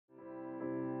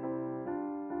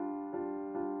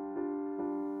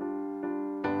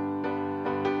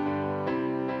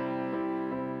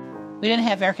We didn't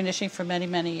have air conditioning for many,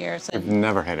 many years. We've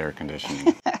never had air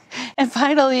conditioning. And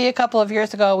finally, a couple of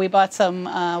years ago, we bought some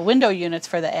window units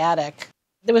for the attic.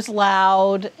 It was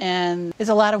loud, and there's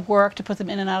a lot of work to put them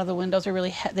in and out of the windows.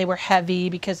 They were heavy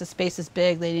because the space is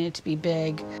big. They needed to be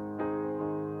big.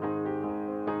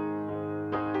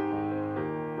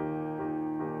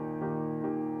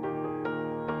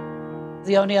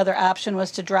 The only other option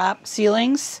was to drop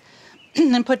ceilings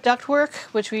and put ductwork,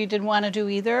 which we didn't want to do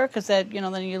either, because that,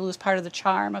 then you lose part of the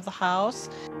charm of the house.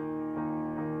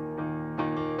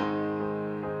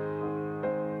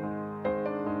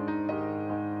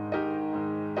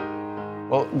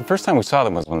 Well, the first time we saw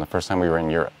them was the first time we were in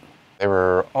Europe. They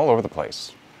were all over the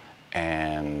place.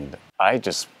 And I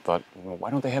just thought, well, why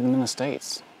don't they have them in the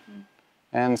States?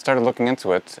 And started looking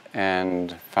into it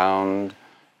and found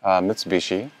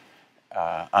Mitsubishi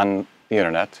on the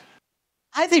internet.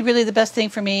 I think really the best thing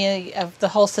for me of the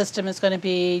whole system is going to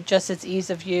be just its ease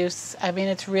of use. I mean,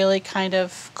 it's really kind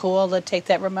of cool to take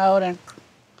that remote and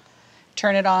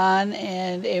turn it on,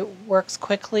 and it works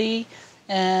quickly.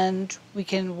 And we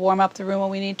can warm up the room when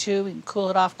we need to. We can cool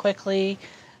it off quickly.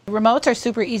 The remotes are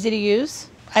super easy to use.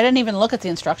 I didn't even look at the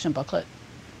instruction booklet.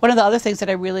 One of the other things that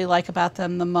I really like about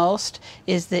them the most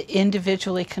is the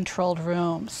individually controlled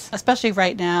rooms, especially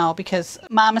right now because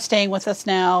Mom is staying with us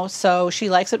now, so she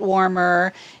likes it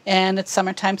warmer, and it's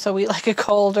summertime, so we like it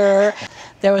colder.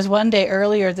 There was one day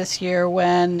earlier this year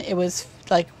when it was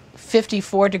like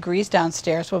 54 degrees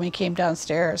downstairs when we came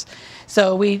downstairs.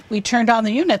 So we turned on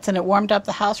the units, and it warmed up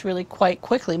the house really quite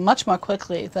quickly, much more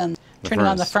quickly than turning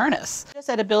on the furnace. Just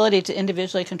that ability to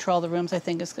individually control the rooms, I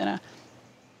think, is going to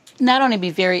not only be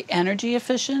very energy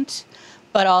efficient,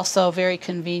 but also very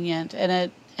convenient,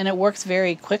 and it works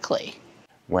very quickly.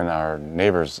 When our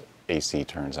neighbor's AC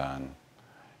turns on,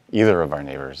 either of our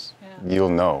neighbors, you'll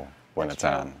know when it's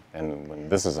on, and when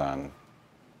this is on,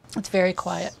 it's very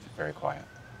quiet. It's very quiet.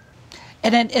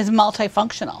 And it is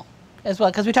multifunctional as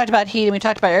well, because we talked about heat and we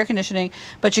talked about air conditioning,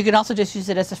 but you can also just use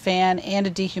it as a fan and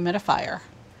a dehumidifier,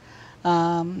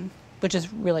 which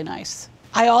is really nice.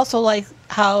 I also like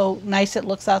how nice it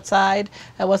looks outside.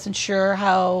 I wasn't sure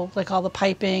how all the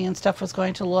piping and stuff was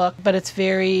going to look, but it's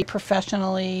very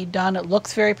professionally done. It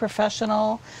looks very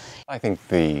professional. I think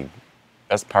the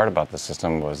best part about the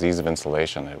system was ease of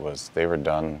installation. They were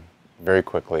done very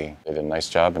quickly. They did a nice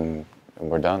job, and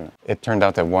we're done. It turned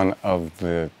out that one of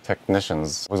the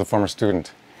technicians was a former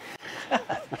student.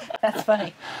 That's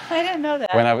funny. I didn't know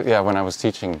that. When I was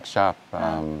teaching shop,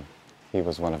 he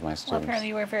was one of my students. Well, apparently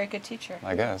you were a very good teacher.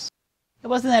 I guess. It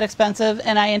wasn't that expensive,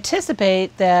 and I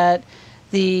anticipate that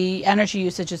the energy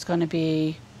usage is going to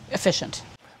be efficient.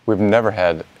 We've never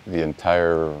had the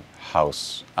entire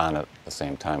house on at the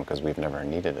same time because we've never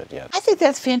needed it yet. I think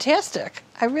that's fantastic.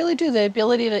 I really do. The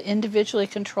ability to individually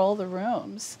control the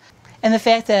rooms. And the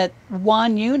fact that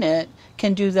one unit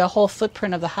can do the whole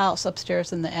footprint of the house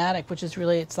upstairs in the attic, which is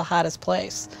really, it's the hottest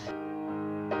place.